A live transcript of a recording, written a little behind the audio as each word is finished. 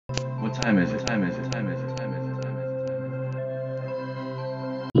What time is it? Time is it? Time is it? Time is it? Time is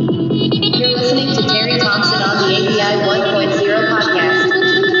it? You're listening to Terry Thompson on the ABI 1.0 podcast.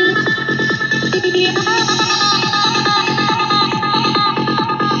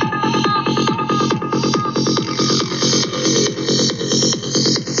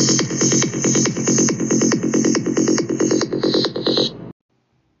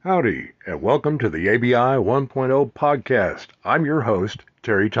 Howdy, and welcome to the ABI 1.0 podcast. I'm your host,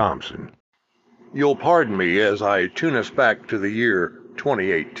 Terry Thompson. You'll pardon me as I tune us back to the year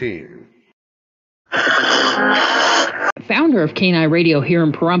 2018. Founder of KNI Radio here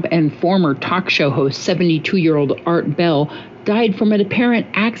in Pahrump and former talk show host 72-year-old Art Bell died from an apparent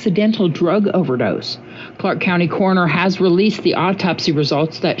accidental drug overdose. Clark County Coroner has released the autopsy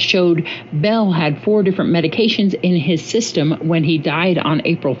results that showed Bell had 4 different medications in his system when he died on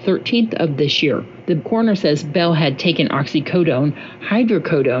April 13th of this year. The coroner says Bell had taken oxycodone,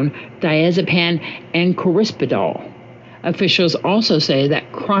 hydrocodone, diazepam, and Corispidol. Officials also say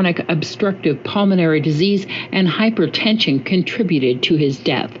that chronic obstructive pulmonary disease and hypertension contributed to his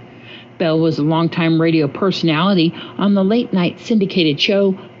death. Bell was a longtime radio personality on the late-night syndicated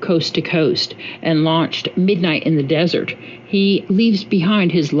show Coast to Coast and launched Midnight in the Desert. He leaves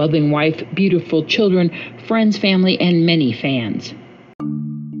behind his loving wife, beautiful children, friends, family, and many fans.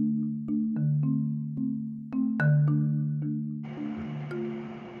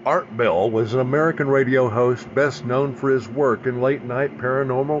 Art Bell was an American radio host best known for his work in late-night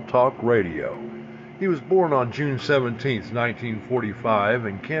paranormal talk radio. He was born on June 17, 1945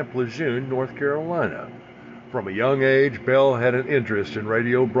 in Camp Lejeune, North Carolina. From a young age, Bell had an interest in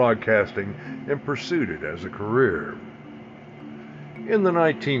radio broadcasting and pursued it as a career. In the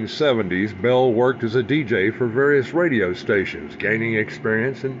 1970s, Bell worked as a DJ for various radio stations, gaining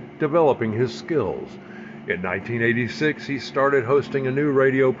experience and developing his skills. In 1986, he started hosting a new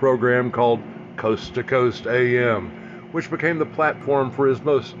radio program called Coast to Coast AM, which became the platform for his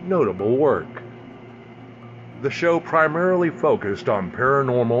most notable work. The show primarily focused on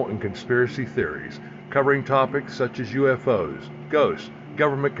paranormal and conspiracy theories, covering topics such as UFOs, ghosts,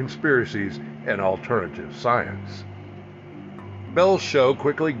 government conspiracies, and alternative science. Bell's show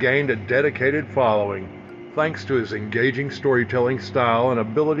quickly gained a dedicated following thanks to his engaging storytelling style and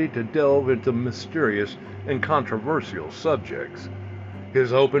ability to delve into mysterious and controversial subjects.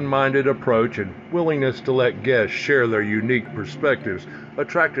 His open-minded approach and willingness to let guests share their unique perspectives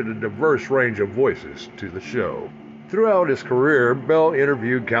attracted a diverse range of voices to the show. Throughout his career, Bell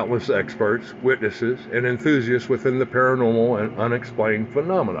interviewed countless experts, witnesses, and enthusiasts within the paranormal and unexplained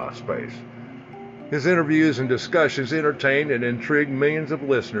phenomena space. His interviews and discussions entertained and intrigued millions of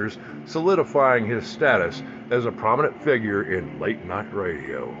listeners, solidifying his status as a prominent figure in late-night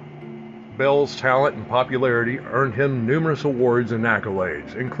radio. Bell's talent and popularity earned him numerous awards and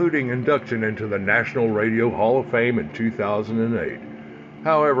accolades, including induction into the National Radio Hall of Fame in 2008.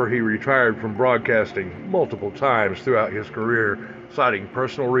 However, he retired from broadcasting multiple times throughout his career, citing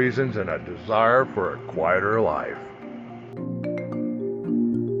personal reasons and a desire for a quieter life.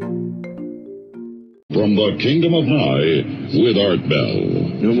 From the Kingdom of High, with Art Bell.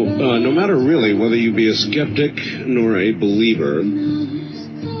 No matter really whether you be a skeptic nor a believer,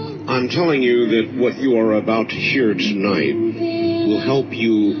 I'm telling you that what you are about to hear tonight will help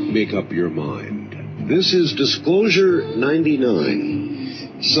you make up your mind. This is Disclosure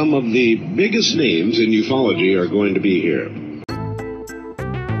 99. Some of the biggest names in ufology are going to be here.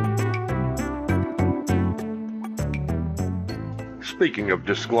 Speaking of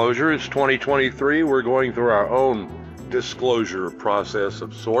disclosure, it's 2023. We're going through our own disclosure process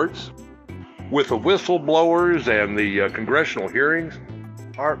of sorts. With the whistleblowers and the congressional hearings,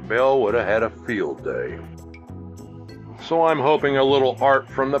 Art Bell would have had a field day. So I'm hoping a little art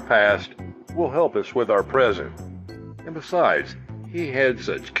from the past will help us with our present. And besides, he had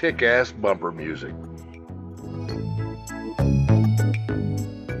such kick-ass bumper music.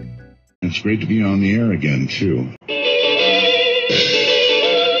 It's great to be on the air again, too.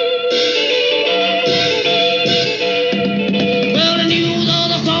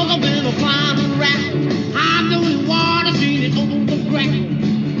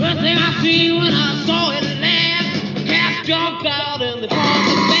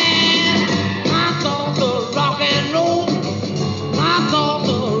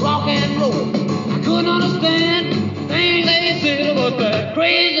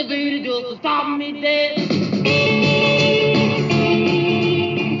 Crazy beauty just to stop me dead.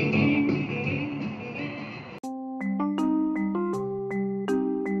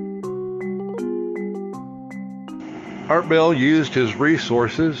 Art Bell used his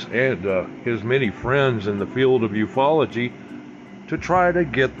resources and his many friends in the field of ufology to try to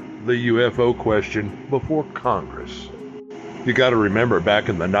get the UFO question before Congress. You got to remember, back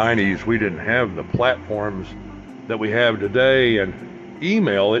in the 90s, we didn't have the platforms that we have today, and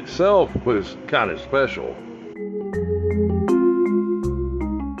email itself was kind of special.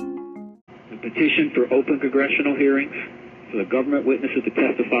 The petition for open congressional hearings for the government witnesses to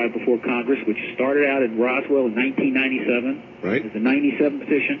testify before Congress, which started out in Roswell in 1997. Right. It was the 97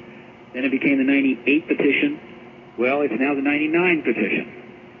 petition. Then it became the 98 petition. Well, it's now the 99 petition.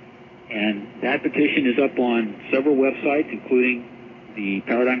 And that petition is up on several websites, including the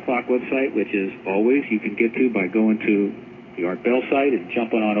Paradigm Clock website, which is always you can get to by going to the Art Bell site and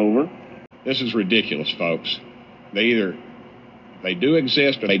jumping on over. This is ridiculous, folks. They do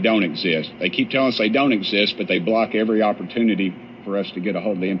exist or they don't exist. They keep telling us they don't exist, but they block every opportunity for us to get a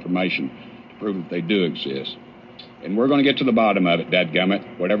hold of the information to prove that they do exist. And we're going to get to the bottom of it,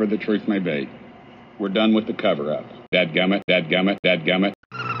 dadgummit, whatever the truth may be. We're done with the cover-up. Dadgummit, dadgummit, dadgummit.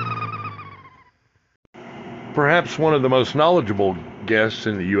 Perhaps one of the most knowledgeable guests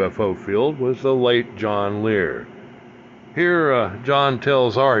in the UFO field was the late John Lear. Here, John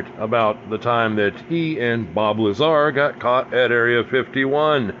tells Art about the time that he and Bob Lazar got caught at Area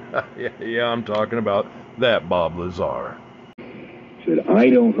 51. Yeah, I'm talking about that Bob Lazar. Said, I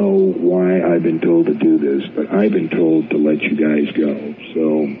don't know why I've been told to do this, but I've been told to let you guys go.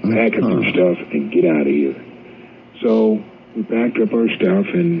 So pack up your stuff and get out of here. So we packed up our stuff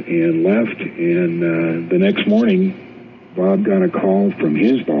and left, and the next morning, Bob got a call from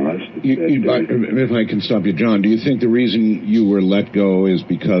his boss. If I can stop you, John, do you think the reason you were let go is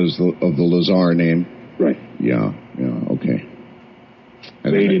because of the Lazar name? Right. Yeah, okay.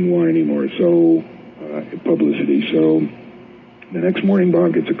 They didn't want any more publicity. So the next morning,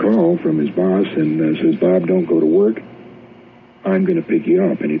 Bob gets a call from his boss and says, Bob, don't go to work. I'm going to pick you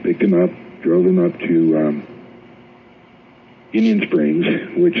up. And he picked him up, drove him up to Indian Springs,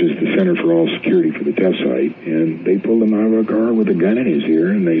 which is the center for all security for the test site, and they pulled him out of a car with a gun in his ear,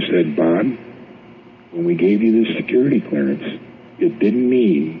 and they said, Bob, when we gave you this security clearance, it didn't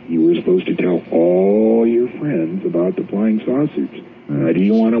mean you were supposed to tell all your friends about the flying saucers. Do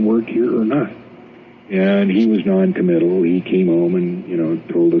you want to work here or not? And he was non-committal. He came home and,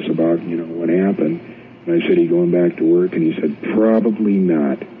 told us about, what happened. And I said, are you going back to work? And he said, probably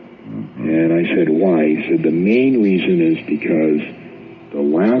not. And I said, why? He said, the main reason is because the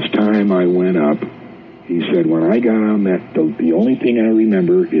last time I went up, he said, when I got on that, the only thing I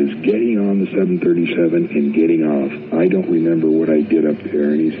remember is getting on the 737 and getting off. I don't remember what I did up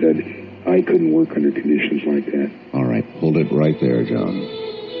there. And he said, I couldn't work under conditions like that. All right, hold it right there, John.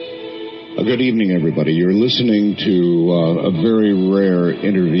 Good evening, everybody. You're listening to a very rare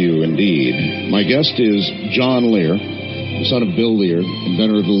interview indeed. My guest is John Lear, the son of Bill Lear,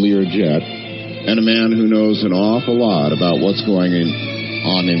 inventor of the Lear jet, and a man who knows an awful lot about what's going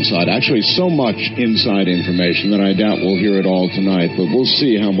on inside. Actually, so much inside information that I doubt we'll hear it all tonight, but we'll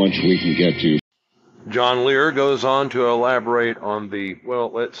see how much we can get to. John Lear goes on to elaborate on the,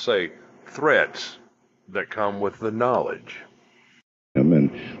 let's say, threats that come with the knowledge.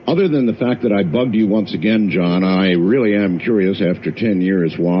 And other than the fact that I bugged you once again, John, I really am curious after 10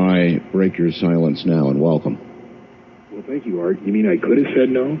 years why break your silence now and welcome. Well, thank you, Art. You mean I could have said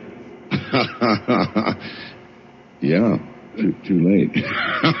no? Yeah, too late.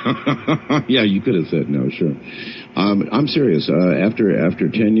 Yeah, you could have said no, sure. I'm serious. After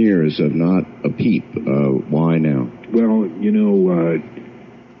 10 years of not a peep, why now? Well,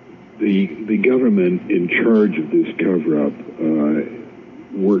 the government in charge of this cover-up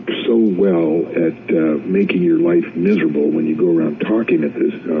works so well at making your life miserable when you go around talking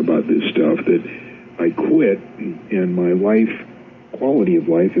about this stuff that I quit, and my quality of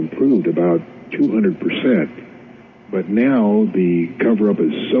life improved about 200%. But now the cover-up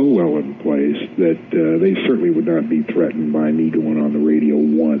is so well in place that they certainly would not be threatened by me going on the radio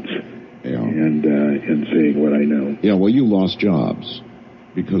once and saying what I know. Yeah, well, you lost jobs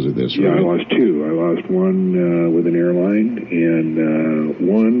because of this, right? Yeah, I lost two. I lost one with an airline and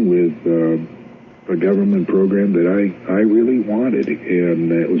one with a government program that I really wanted,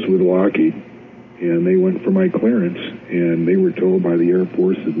 and it was with Lockheed. And they went for my clearance, and they were told by the Air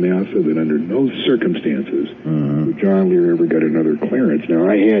Force and NASA that under no circumstances would John Lear ever get another clearance. Now,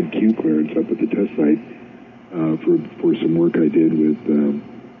 I had Q clearance up at the test site for some work I did with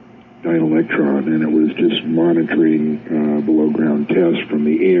Dynelectron, and it was just monitoring below-ground tests from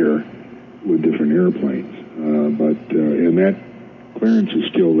the air with different airplanes. And that clearance is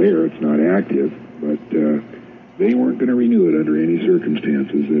still there. It's not active, but they weren't going to renew it under any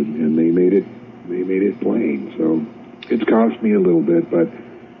circumstances, and they made it plain. So it's cost me a little bit, but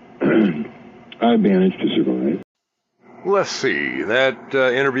I've managed to survive. Let's see, that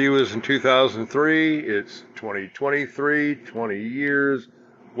interview was in 2003. It's 2023, 20 years.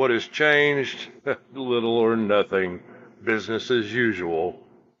 What has changed? Little or nothing. Business as usual.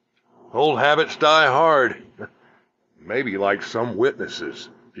 Old habits die hard. Maybe like some witnesses,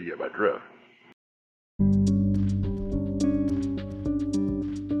 if you get my drift.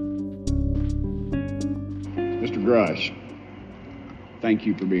 Mr. Grush, thank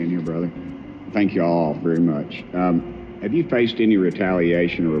you for being here, brother. Thank you all very much. Have you faced any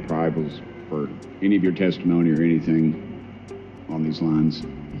retaliation or reprisals for any of your testimony or anything on these lines?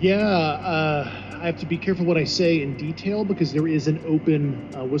 Yeah, I have to be careful what I say in detail because there is an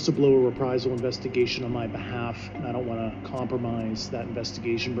open whistleblower reprisal investigation on my behalf, and I don't want to compromise that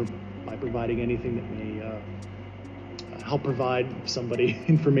investigation by providing anything that may help provide somebody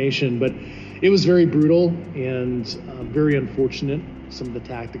information. But it was very brutal and very unfortunate, some of the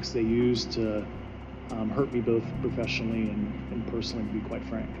tactics they used to hurt me both professionally and personally, to be quite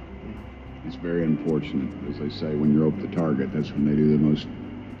frank. It's very unfortunate. As they say, when you're over the target, that's when they do the most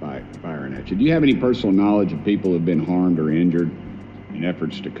firing at you. Do you have any personal knowledge of people who have been harmed or injured in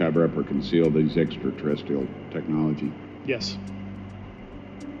efforts to cover up or conceal these extraterrestrial technology? Yes.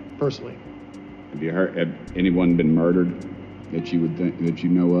 Personally. Have anyone been murdered that you would think that you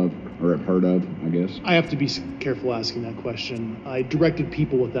know of or have heard of, I guess? I have to be careful asking that question. I directed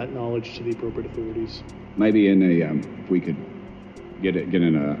people with that knowledge to the appropriate authorities. Maybe in a, if we could get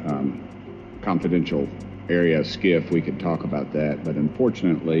in a confidential area, skiff, we could talk about that. But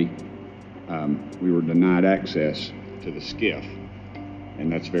unfortunately, we were denied access to the skiff, and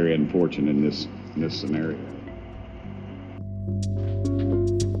that's very unfortunate in this scenario.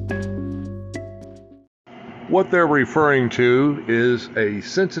 What they're referring to is a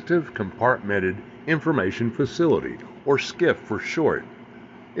sensitive compartmented information facility, or SCIF for short.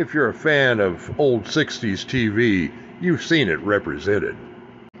 If you're a fan of old 60s TV, you've seen it represented.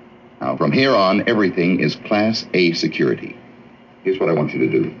 Now, from here on, everything is Class A security. Here's what I want you to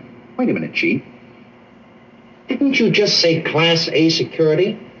do. Wait a minute, Chief. Didn't you just say Class A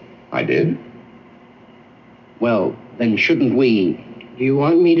security? I did. Well, then shouldn't we... Do you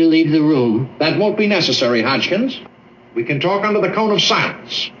want me to leave the room? That won't be necessary, Hodgkins. We can talk under the cone of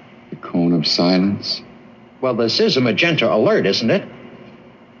silence. The cone of silence? Well, this is a magenta alert, isn't it?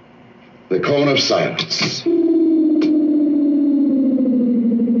 The cone of silence.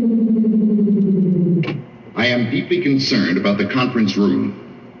 I am deeply concerned about the conference room.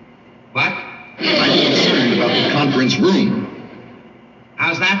 What? I'm concerned about the conference room.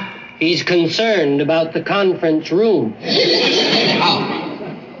 How's that? He's concerned about the conference room. How?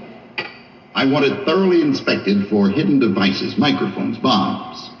 I want it thoroughly inspected for hidden devices, microphones,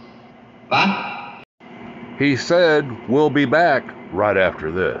 bombs. What? He said we'll be back right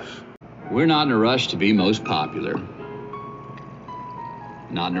after this. We're not in a rush to be most popular.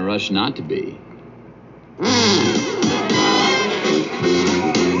 Not in a rush not to be.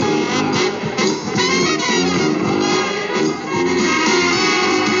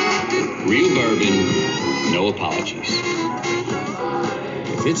 Real bourbon, no apologies.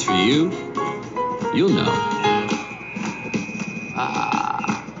 If it's for you, you'll know.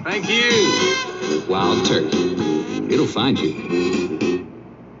 Ah, thank you. Wild turkey. It'll find you.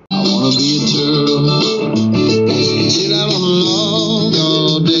 I wanna be a turtle and sit out on a log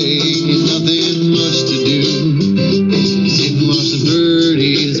all day. Nothing much to do. Sit and watch the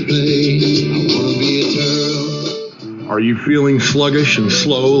birdies play. I wanna be a turtle. Are you feeling sluggish and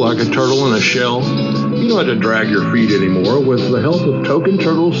slow like a turtle in a shell? You don't have to drag your feet anymore with the help of Token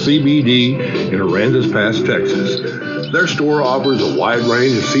Turtle CBD in Aransas Pass, Texas. Their store offers a wide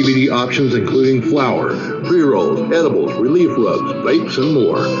range of CBD options, including flower, pre-rolls, edibles, relief rubs, vapes, and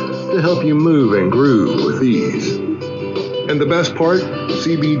more to help you move and groove with ease. And the best part,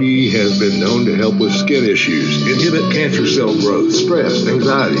 CBD has been known to help with skin issues, inhibit cancer cell growth, stress,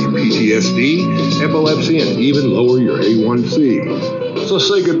 anxiety, PTSD, epilepsy, and even lower your A1C. So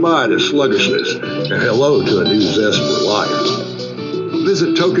say goodbye to sluggishness and hello to a new zest for life.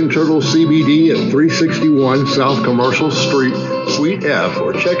 Visit Token Turtle CBD at 361 South Commercial Street, Suite F,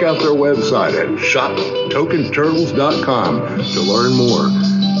 or check out their website at shoptokenturtles.com to learn more.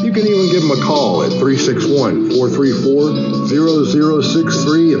 You can even give them a call at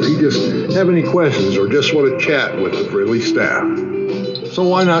 361-434-0063 if you just have any questions or just want to chat with the friendly staff. So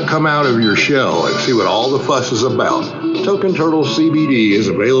why not come out of your shell and see what all the fuss is about? Token Turtle CBD is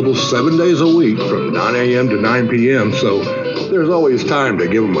available 7 days a week from 9 a.m. to 9 p.m., so there's always time to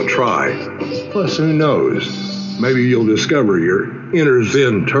give them a try. Plus, who knows? Maybe you'll discover your inner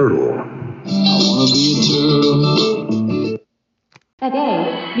Zen turtle. I wanna be a turtle. At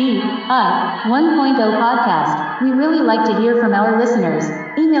ABI 1.0 podcast, we really like to hear from our listeners.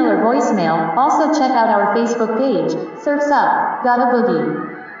 Email or voicemail. Also check out our Facebook page. Surf's Up, Got a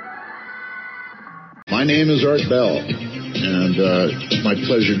Boogie. My name is Art Bell, and it's my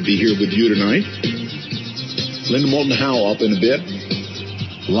pleasure to be here with you tonight. Linda Moulton Howe up in a bit.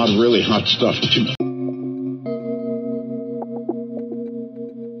 A lot of really hot stuff, too.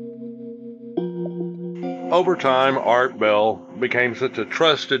 Over time, Art Bell became such a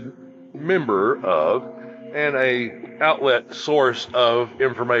trusted member of and a outlet source of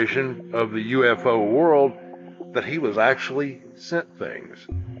information of the UFO world that he was actually sent things.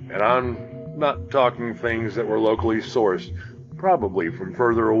 And I'm not talking things that were locally sourced, probably from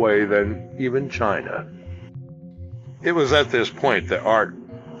further away than even China. It was at this point that Art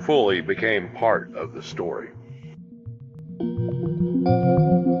fully became part of the story.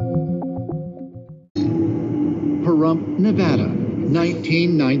 Pahrump, Nevada,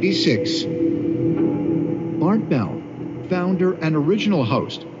 1996. Art Bell, founder and original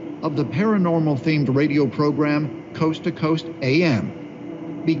host of the paranormal-themed radio program Coast to Coast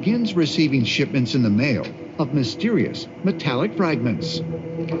AM, begins receiving shipments in the mail of mysterious metallic fragments.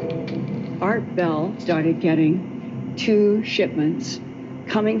 Art Bell started getting 2 shipments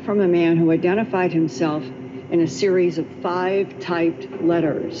coming from a man who identified himself in a series of 5 typed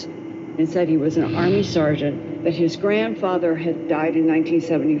letters and said he was an Army sergeant, that his grandfather had died in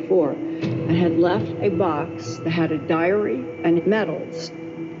 1974 and had left a box that had a diary and medals.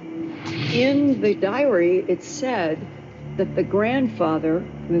 In the diary, it said that the grandfather,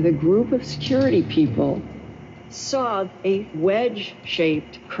 with a group of security people, saw a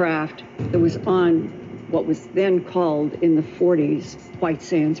wedge-shaped craft that was on what was then called in the 40s White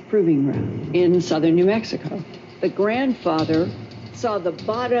Sands Proving Ground in southern New Mexico. The grandfather saw the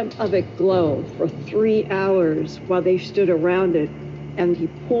bottom of it glow for 3 hours while they stood around it, and he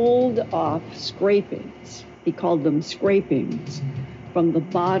pulled off scrapings. He called them scrapings from the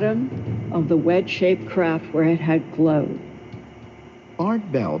bottom of the wedge-shaped craft where it had glowed.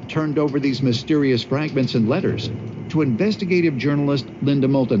 Art Bell turned over these mysterious fragments and letters to investigative journalist Linda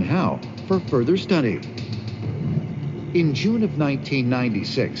Moulton Howe for further study. In June of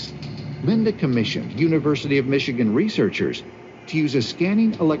 1996, Linda commissioned University of Michigan researchers to use a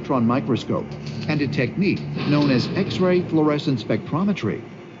scanning electron microscope and a technique known as X-ray fluorescence spectrometry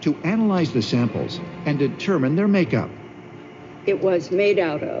to analyze the samples and determine their makeup. It was made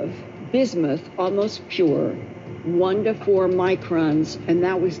out of bismuth, almost pure, 1 to 4 microns, and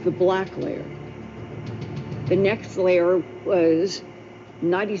that was the black layer. The next layer was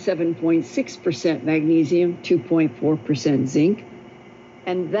 97.6% magnesium, 2.4% zinc,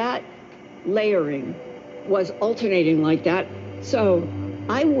 and that layering was alternating like that. So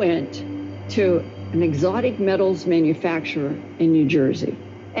I went to an exotic metals manufacturer in New Jersey,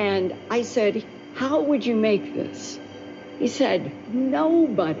 and I said, "How would you make this?" He said,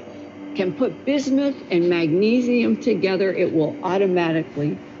 "Nobody can put bismuth and magnesium together. It will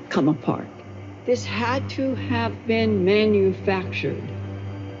automatically come apart." This had to have been manufactured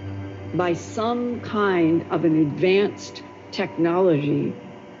by some kind of an advanced technology,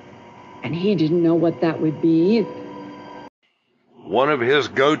 and he didn't know what that would be either. One of his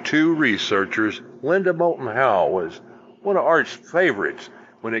go-to researchers, Linda Moulton Howe, was one of Art's favorites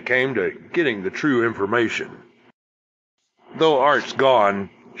when it came to getting the true information. Though Art's gone,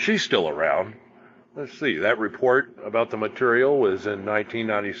 she's still around. Let's see, that report about the material was in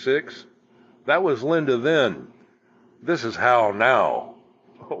 1996. That was Linda then. This is Howe now.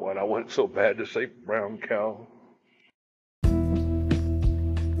 Oh, and I want so bad to say brown cow.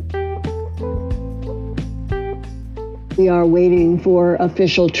 We are waiting for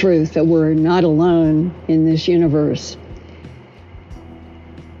official truth that we're not alone in this universe.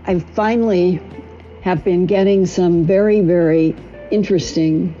 I finally have been getting some very, very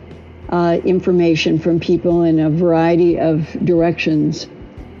interesting information from people in a variety of directions.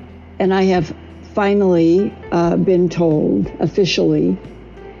 And I have finally been told officially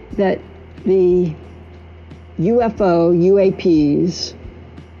that the UAPs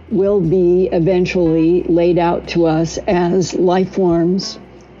will be eventually laid out to us as life forms,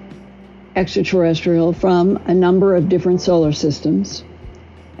 extraterrestrial, from a number of different solar systems.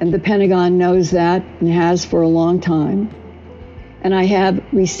 And the Pentagon knows that and has for a long time. And I have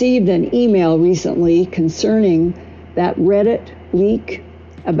received an email recently concerning that Reddit leak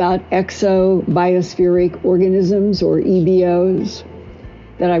about exobiospheric organisms, or EBOs,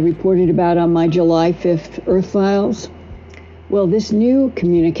 that I reported about on my July 5th Earth Files. Well, this new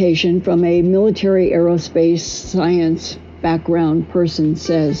communication from a military aerospace science background person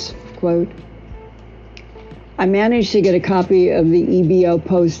says, quote, I managed to get a copy of the EBO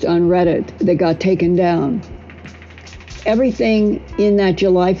post on Reddit that got taken down. Everything in that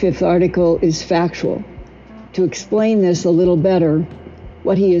July 5th article is factual. To explain this a little better,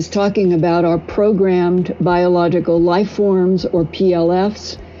 what he is talking about are programmed biological life forms, or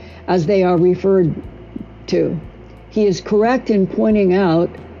PLFs, as they are referred to. He is correct in pointing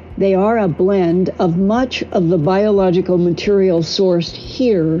out they are a blend of much of the biological material sourced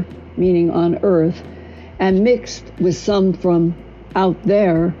here, meaning on Earth, and mixed with some from out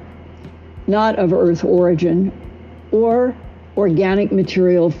there, not of Earth origin, or organic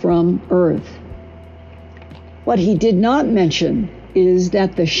material from Earth. What he did not mention is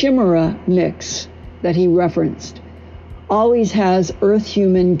that the Chimera mix that he referenced always has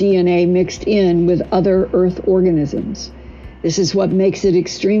Earth-human DNA mixed in with other Earth organisms. This is what makes it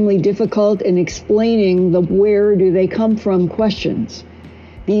extremely difficult in explaining the where do they come from questions.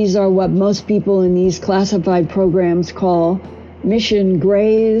 These are what most people in these classified programs call mission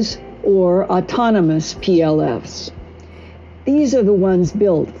grays or autonomous PLFs. These are the ones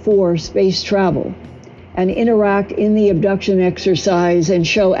built for space travel and interact in the abduction exercise and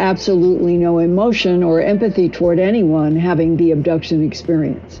show absolutely no emotion or empathy toward anyone having the abduction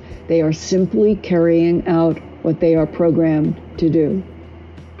experience. They are simply carrying out what they are programmed to do.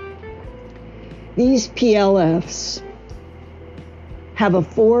 These PLFs have a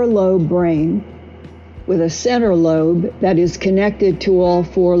 4-lobe brain with a center lobe that is connected to all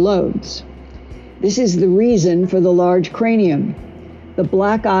 4 lobes. This is the reason for the large cranium. The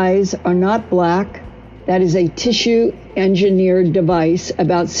black eyes are not black. That is a tissue-engineered device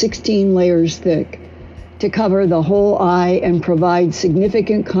about 16 layers thick to cover the whole eye and provide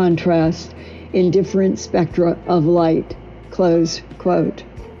significant contrast in different spectra of light, close quote.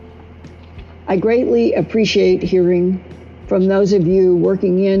 I greatly appreciate hearing from those of you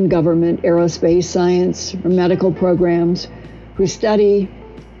working in government, aerospace, science, or medical programs who study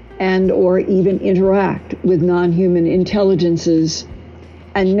and or even interact with non-human intelligences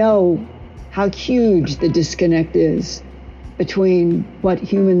and know how huge the disconnect is between what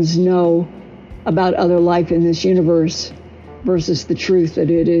humans know about other life in this universe versus the truth that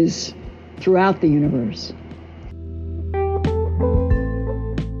it is throughout the universe.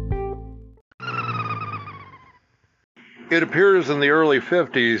 It appears in the early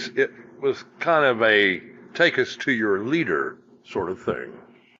 50s it was kind of a take us to your leader sort of thing.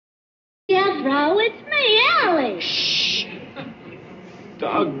 Jethro, it's me, Ellie. Shh!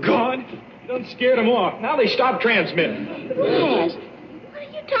 Doggone! Done scared them off. Now they stop transmitting. Yes. What are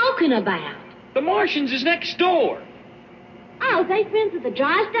you talking about? The Martians is next door. Oh, they friends with the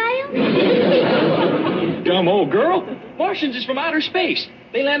Drysdale? Dumb old girl. Martians is from outer space.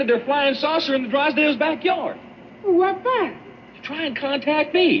 They landed their flying saucer in the Drysdale's backyard. What for? To try and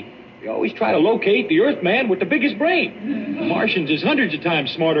contact me. They always try to locate the Earthman with the biggest brain. The Martians is hundreds of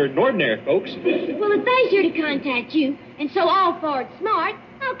times smarter than ordinary folks. Well, if they's here to contact you, and so all for it's smart,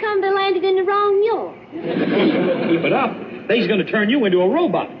 how come they landed in the wrong yard? Keep it up. They's gonna turn you into a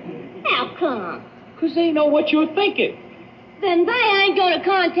robot. How come? 'Cause they know what you're thinking. Then they ain't gonna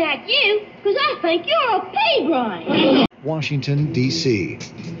contact you, 'cause I think you're a pea brain. Washington, D.C.,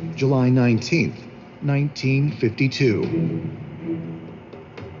 July 19th, 1952.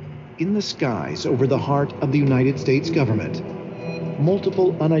 In the skies over the heart of the United States government,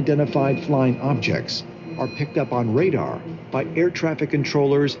 multiple unidentified flying objects are picked up on radar by air traffic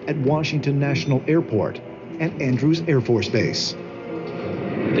controllers at Washington National Airport and Andrews Air Force Base.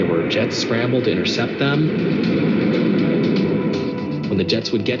 There were jets scrambled to intercept them. When the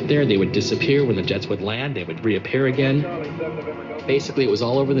jets would get there, they would disappear. When the jets would land, they would reappear again. Basically, it was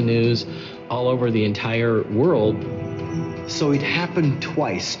all over the news, all over the entire world. So it happened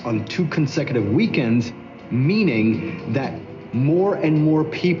twice on 2 consecutive weekends, meaning that more and more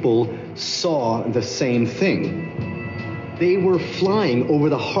people saw the same thing. They were flying over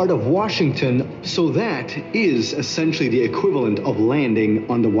the heart of Washington, so that is essentially the equivalent of landing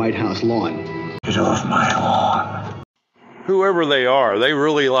on the White House lawn. Get off my lawn. Whoever they are, they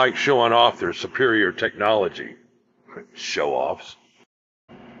really like showing off their superior technology. Show-offs.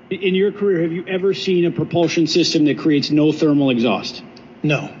 In your career, have you ever seen a propulsion system that creates no thermal exhaust?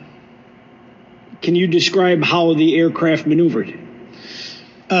 No. Can you describe how the aircraft maneuvered?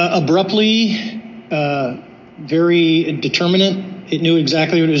 Abruptly, very determinate. It knew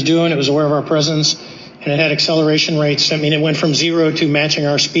exactly what it was doing. It was aware of our presence, and it had acceleration rates. I mean, it went from 0 to matching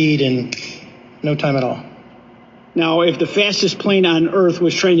our speed in no time at all. Now, if the fastest plane on Earth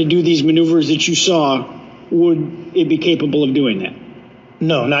was trying to do these maneuvers that you saw, would it be capable of doing that?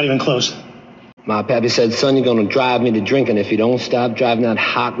 No, not even close. My pappy said, son, you're going to drive me to drinking if you don't stop driving that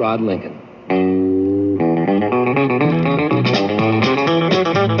hot rod Lincoln.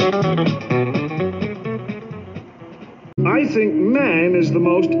 as the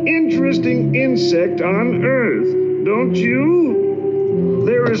most interesting insect on Earth, don't you?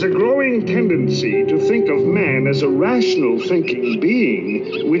 There is a growing tendency to think of man as a rational thinking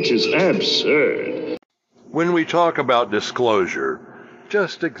being, which is absurd. When we talk about disclosure,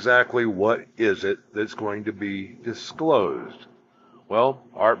 just exactly what is it that's going to be disclosed? Well,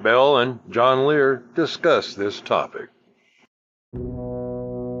 Art Bell and John Lear discuss this topic.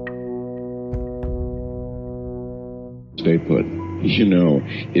 Stay put. You know,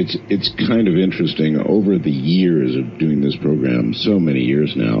 it's kind of interesting. Over the years of doing this program, so many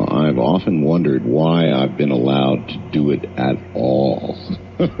years now, I've often wondered why I've been allowed to do it at all.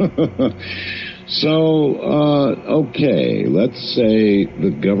 So, okay, let's say the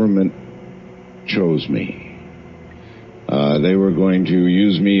government chose me. They were going to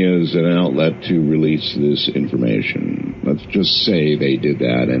use me as an outlet to release this information. Let's just say they did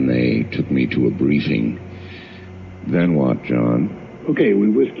that and they took me to a briefing. Then what, John? Okay, we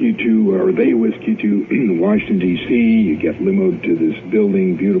whisk you to, or they whisk you to Washington, D.C. You get limoed to this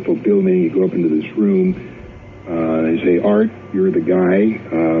building, beautiful building. You go up into this room. They say, Art, you're the guy.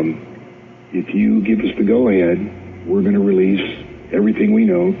 If you give us the go-ahead, we're going to release everything we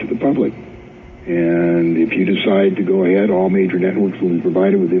know to the public. And if you decide to go ahead, all major networks will be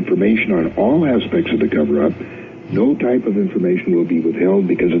provided with information on all aspects of the cover-up. No type of information will be withheld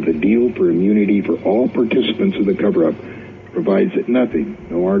because of the deal for immunity for all participants of the cover-up provides that nothing,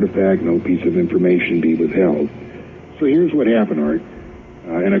 no artifact, no piece of information be withheld. So here's what happened, Art.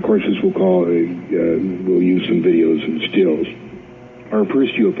 And of course, this we'll use some videos and stills. Our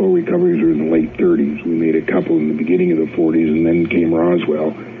first UFO recoveries were in the late 30s. We made a couple in the beginning of the 40s, and then came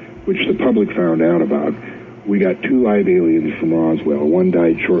Roswell, which the public found out about. We got 2 live aliens from Roswell. One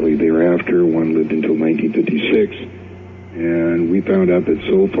died shortly thereafter. One lived until 1956. And we found out that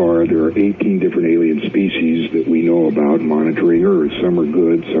so far there are 18 different alien species that we know about monitoring Earth. Some are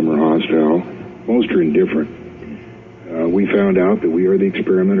good, some are hostile. Most are indifferent. We found out that we are the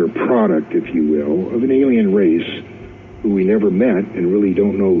experiment or product, if you will, of an alien race who we never met and really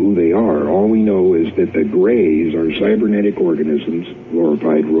don't know who they are. All we know is that the Greys are cybernetic organisms,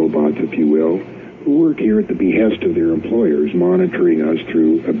 glorified robots, if you will, who work here at the behest of their employers, monitoring us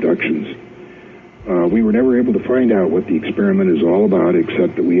through abductions. We were never able to find out what the experiment is all about,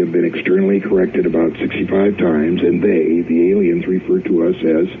 except that we have been externally corrected about 65 times, and they, the aliens, refer to us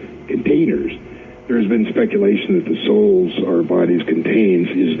as containers. There has been speculation that the souls our bodies contains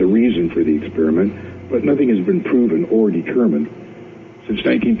is the reason for the experiment, but nothing has been proven or determined. Since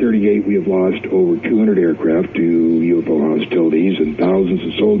 1938, we have lost over 200 aircraft to UFO hostilities and thousands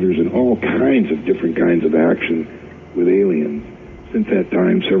of soldiers in all kinds of different kinds of action with aliens. Since that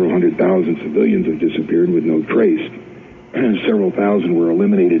time, several 100,000 civilians have disappeared with no trace. Several thousand were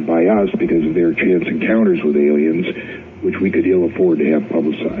eliminated by us because of their chance encounters with aliens, which we could ill afford to have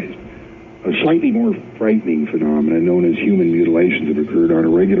publicized. A slightly more frightening phenomenon known as human mutilations have occurred on a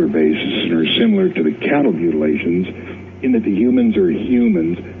regular basis and are similar to the cattle mutilations in that the humans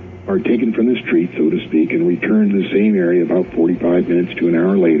are taken from the street, so to speak, and returned to the same area about 45 minutes to an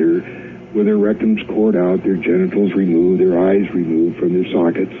hour later, with their rectums cored out, their genitals removed, their eyes removed from their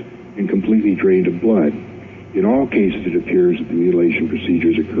sockets, and completely drained of blood. In all cases, it appears that the mutilation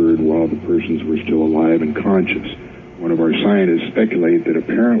procedures occurred while the persons were still alive and conscious. One of our scientists speculated that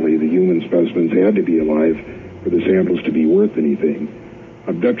apparently the human specimens had to be alive for the samples to be worth anything.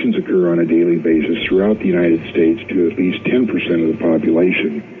 Abductions occur on a daily basis throughout the United States to at least 10% of the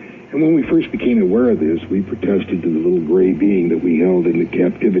population. And when we first became aware of this, we protested to the little gray being that we held in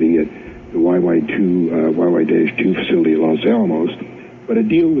captivity at the YY-2 facility at Los Alamos. But a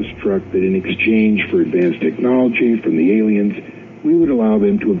deal was struck that in exchange for advanced technology from the aliens, we would allow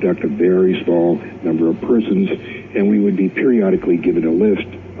them to abduct a very small number of persons, and we would be periodically given a list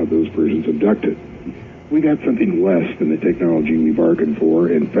of those persons abducted. We got something less than the technology we bargained for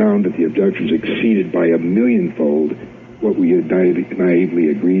and found that the abductions exceeded by 1,000,000-fold what we had naively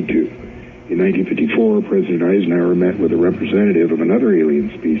agreed to. In 1954, President Eisenhower met with a representative of another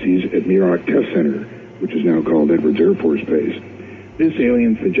alien species at Muroc Test Center, which is now called Edwards Air Force Base. This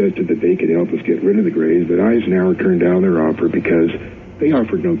alien suggested that they could help us get rid of the Greys, but Eisenhower turned down their offer because they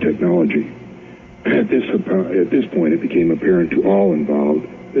offered no technology. At this point, it became apparent to all involved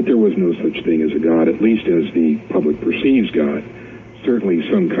that there was no such thing as a God, at least as the public perceives God. Certainly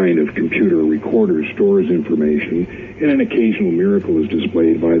some kind of computer recorder stores information, and an occasional miracle is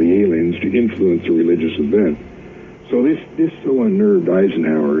displayed by the aliens to influence a religious event. So this so unnerved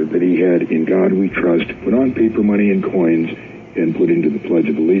Eisenhower that he had In God We Trust put on paper money and coins and put into the Pledge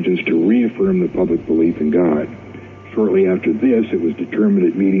of Allegiance to reaffirm the public belief in God. Shortly after this, it was determined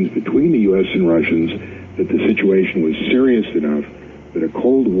at meetings between the U.S. and Russians that the situation was serious enough that a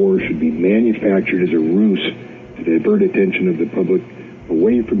Cold War should be manufactured as a ruse to divert attention of the public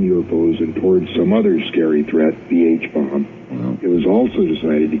away from UFOs and towards some other scary threat, the H-bomb. It was also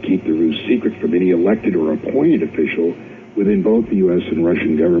decided to keep the ruse secret from any elected or appointed official within both the U.S. and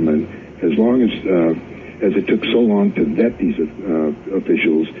Russian government, as long as it took so long to vet these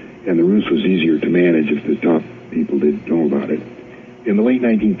officials, and the ruse was easier to manage if the top people didn't know about it. In the late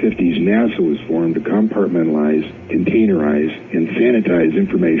 1950s, NASA was formed to compartmentalize, containerize, and sanitize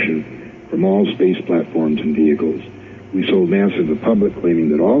information from all space platforms and vehicles. We sold NASA to the public, claiming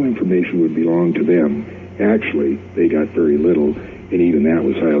that all information would belong to them. Actually, they got very little, and even that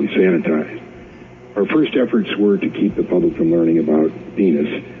was highly sanitized. Our first efforts were to keep the public from learning about Venus,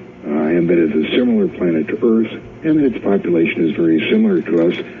 and that it's a similar planet to Earth, and that its population is very similar to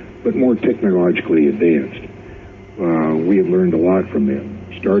us, but more technologically advanced. We have learned a lot from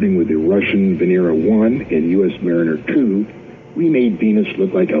them. Starting with the Russian Venera 1 and U.S. Mariner 2, we made Venus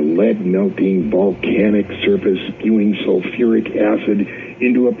look like a lead-melting volcanic surface spewing sulfuric acid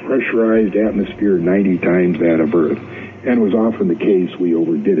into a pressurized atmosphere 90 times that of Earth. And was often the case we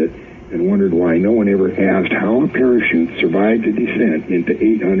overdid it and wondered why no one ever asked how a parachute survived a descent into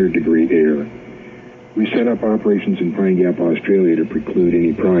 800-degree air. We set up operations in Pine Gap, Australia to preclude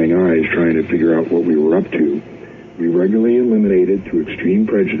any prying eyes trying to figure out what we were up to. We regularly eliminated, through extreme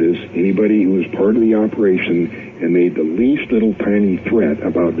prejudice, anybody who was part of the operation and made the least little tiny threat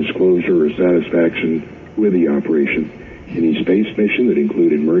about disclosure or satisfaction with the operation. Any space mission that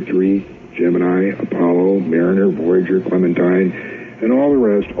included Mercury, Gemini, Apollo, Mariner, Voyager, Clementine, and all the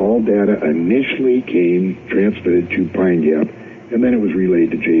rest, all data initially came transmitted to Pine Gap, and then it was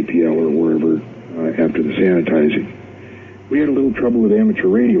relayed to JPL or wherever after the sanitizing. We had a little trouble with amateur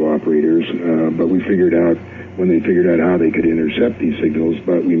radio operators, but we figured out when they figured out how they could intercept these signals,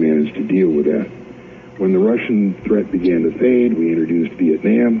 but we managed to deal with that. When the Russian threat began to fade, we introduced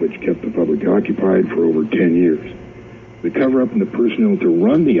Vietnam, which kept the public occupied for over 10 years. The cover-up and the personnel to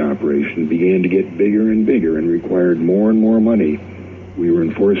run the operation began to get bigger and bigger and required more and more money. We were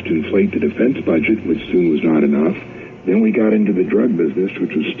enforced to inflate the defense budget, which soon was not enough. Then we got into the drug business,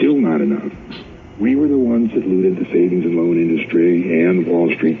 which was still not enough. We were the ones that looted the savings and loan industry and Wall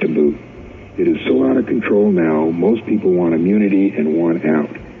Street to boot. It is so out of control now, most people want immunity and want out.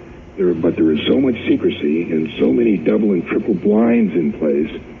 But there is so much secrecy and so many double and triple blinds in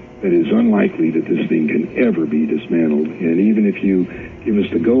place that it is unlikely that this thing can ever be dismantled. And even if you give us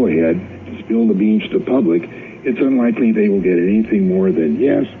the go-ahead to spill the beans to the public, it's unlikely they will get anything more than,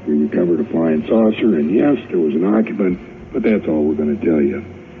 yes, we recovered a flying saucer, and yes, there was an occupant, but that's all we're going to tell you.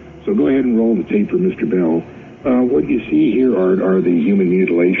 So go ahead and roll the tape for Mr. Bell. What you see here are the human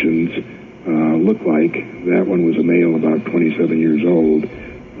mutilations look like. That one was a male about 27 years old.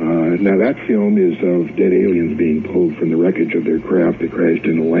 Now that film is of dead aliens being pulled from the wreckage of their craft that crashed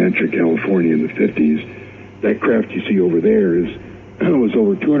in Atlanta, California in the 50s. That craft you see over there was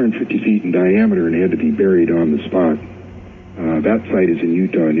over 250 feet in diameter and had to be buried on the spot. That site is in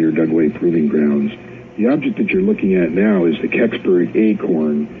Utah near Dugway Proving Grounds. The object that you're looking at now is the Kecksburg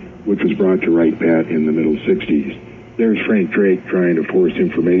Acorn, which was brought to Wright Pat in the middle 60s. There's Frank Drake trying to force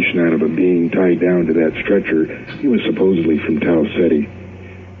information out of a being tied down to that stretcher. He was supposedly from Tau Ceti.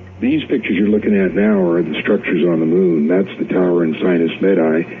 These pictures you're looking at now are the structures on the moon. That's the tower in Sinus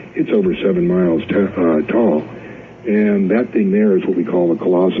Medai. It's over 7 miles tall. And that thing there is what we call the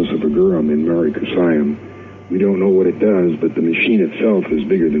Colossus of Agurum in Mare Crisium. We don't know what it does, but the machine itself is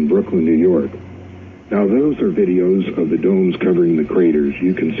bigger than Brooklyn, New York. Now, those are videos of the domes covering the craters.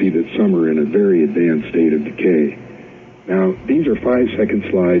 You can see that some are in a very advanced state of decay. Now, these are 5-second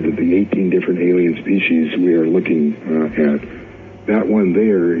slides of the 18 different alien species we are looking at. That one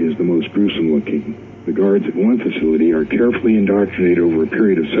there is the most gruesome looking. The guards at one facility are carefully indoctrinated over a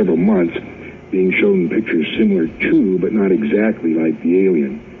period of several months, being shown pictures similar to, but not exactly like the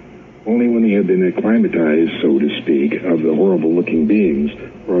alien. Only when they have been acclimatized, so to speak, of the horrible-looking beings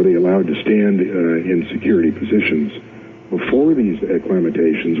are they allowed to stand in security positions. Before these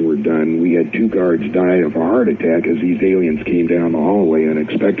acclimatations were done, we had 2 guards die of a heart attack as these aliens came down the hallway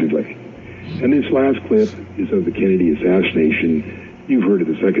unexpectedly. And this last clip is of the Kennedy assassination. You've heard of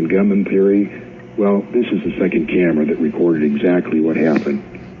the second gunman theory. Well, this is the second camera that recorded exactly what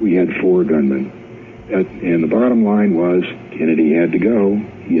happened. We had 4 gunmen. And the bottom line was, Kennedy had to go.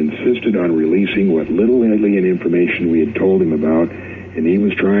 He insisted on releasing what little alien information we had told him about, and he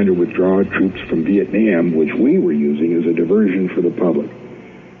was trying to withdraw troops from Vietnam, which we were using as a diversion for the public.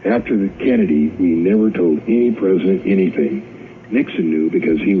 After the Kennedy, we never told any president anything. Nixon knew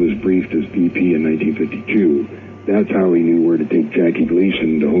because he was briefed as VP in 1952. That's how he knew where to take Jackie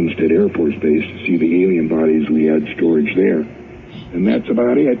Gleason to Homestead Air Force Base to see the alien bodies we had storage there. And that's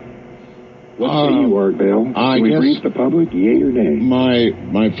about it. What say you, Art Bell? Can we brief the public, yay or nay?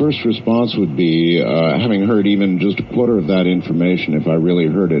 My first response would be, having heard even just a quarter of that information, if I really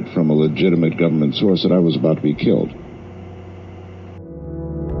heard it from a legitimate government source, that I was about to be killed.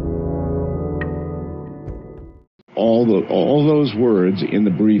 All those words in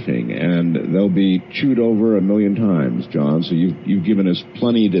the briefing, and they'll be chewed over a million times, John, so you've given us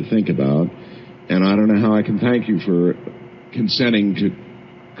plenty to think about, and I don't know how I can thank you for consenting to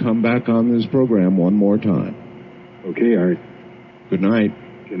come back on this program one more time. Okay, Art. Good night.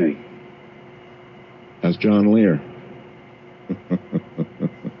 Good night. That's John Lear.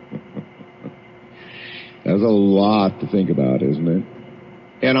 That's a lot to think about, isn't it?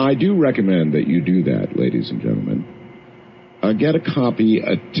 And I do recommend that you do that, ladies and gentlemen. Get a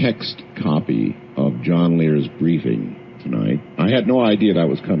text copy of John Lear's briefing tonight. I had no idea that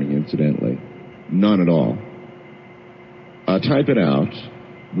was coming, incidentally. None at all. Type it out.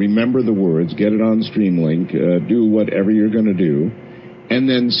 Remember the words. Get it on Streamlink. Do whatever you're going to do. And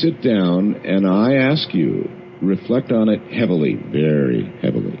then sit down, and I ask you, reflect on it heavily, very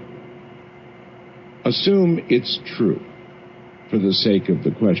heavily. Assume it's true, for the sake of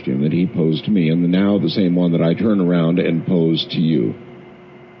the question that he posed to me, and now the same one that I turn around and pose to you.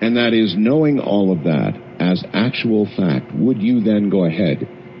 And that is, knowing all of that as actual fact, would you then go ahead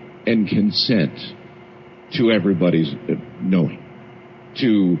and consent to everybody's knowing,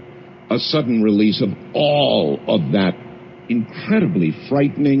 to a sudden release of all of that incredibly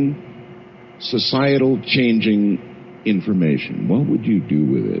frightening, societal changing information? What would you do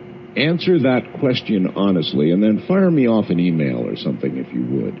with it? Answer that question honestly, and then fire me off an email or something if you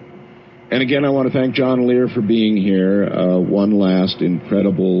would. And again, I want to thank John Lear for being here. One last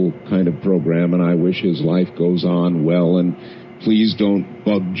incredible kind of program, and I wish his life goes on well. And please don't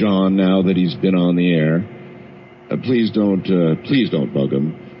bug John now that he's been on the air. Please don't bug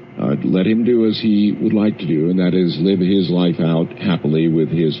him. Let him do as he would like to do, and that is live his life out happily with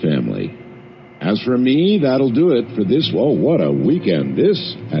his family. As for me, that'll do it for this. Oh, what a weekend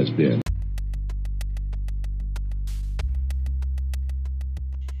this has been.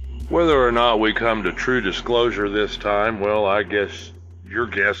 Whether or not we come to true disclosure this time, well, I guess your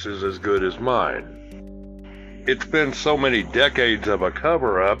guess is as good as mine. It's been so many decades of a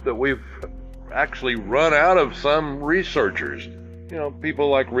cover-up that we've actually run out of some researchers. You know, people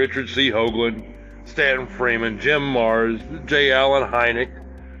like Richard C. Hoagland, Stan Freeman, Jim Mars, J. Allen Hynek,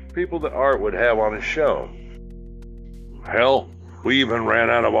 people that Art would have on his show. Hell, we even ran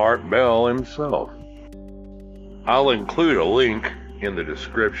out of Art Bell himself. I'll include a link in the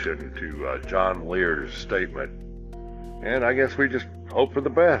description to John Lear's statement. And I guess we just hope for the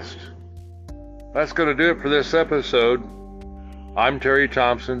best. That's going to do it for this episode. I'm Terry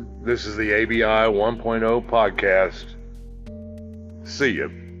Thompson. This is the ABI 1.0 podcast. See ya.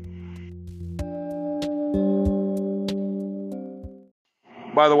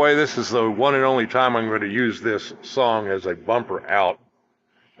 By the way, this is the one and only time I'm going to use this song as a bumper out.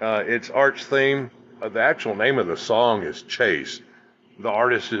 It's Art's theme. The actual name of the song is Chase. The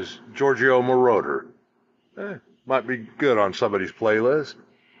artist is Giorgio Moroder. Might be good on somebody's playlist.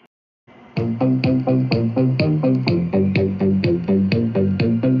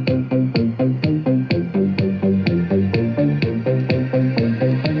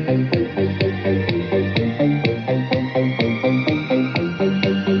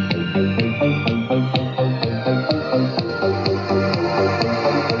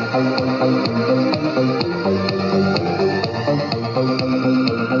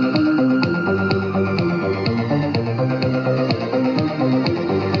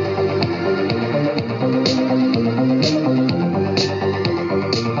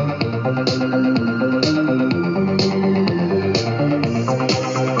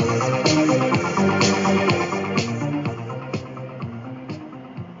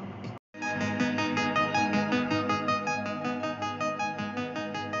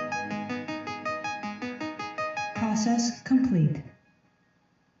 Process complete.